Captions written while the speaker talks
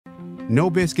No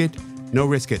biscuit, no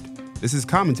risk it. This is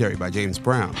commentary by James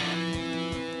Brown.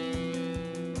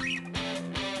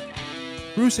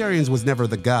 Bruce Arians was never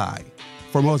the guy.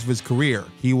 For most of his career,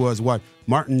 he was what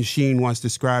Martin Sheen once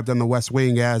described on The West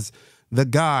Wing as the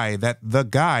guy that the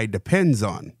guy depends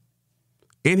on.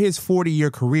 In his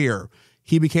 40-year career,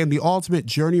 he became the ultimate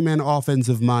journeyman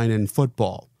offensive mind in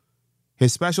football.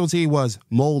 His specialty was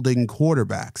molding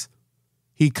quarterbacks.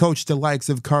 He coached the likes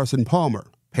of Carson Palmer,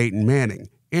 Peyton Manning,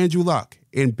 Andrew Luck,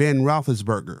 and Ben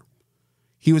Roethlisberger.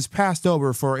 He was passed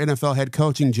over for NFL head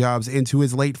coaching jobs into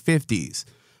his late 50s,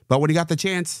 but when he got the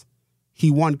chance,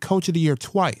 he won Coach of the Year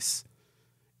twice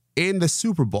in the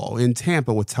Super Bowl in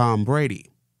Tampa with Tom Brady.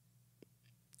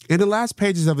 In the last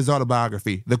pages of his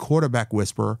autobiography, The Quarterback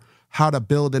Whisperer, How to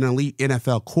Build an Elite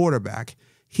NFL Quarterback,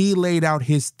 he laid out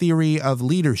his theory of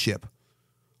leadership.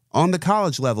 On the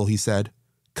college level, he said,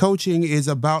 coaching is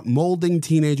about molding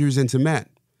teenagers into men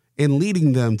and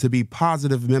leading them to be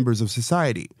positive members of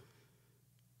society.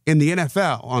 In the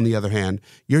NFL, on the other hand,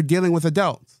 you're dealing with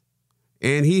adults.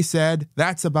 And he said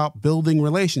that's about building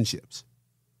relationships.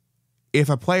 If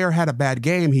a player had a bad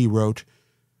game, he wrote,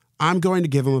 I'm going to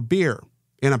give him a beer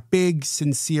and a big,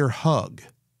 sincere hug.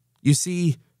 You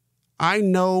see, I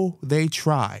know they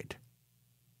tried.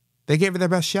 They gave it their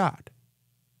best shot.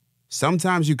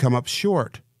 Sometimes you come up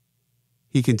short.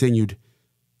 He continued,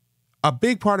 a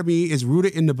big part of me is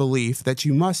rooted in the belief that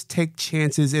you must take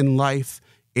chances in life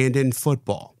and in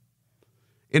football.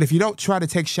 And if you don't try to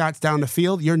take shots down the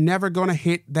field, you're never going to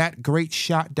hit that great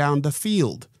shot down the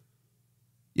field.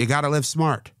 You got to live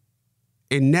smart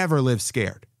and never live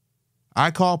scared.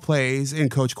 I call plays and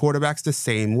coach quarterbacks the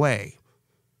same way.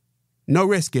 No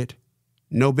risk it,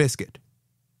 no biscuit.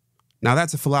 Now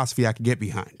that's a philosophy I can get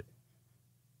behind.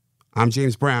 I'm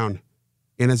James Brown,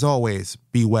 and as always,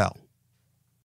 be well.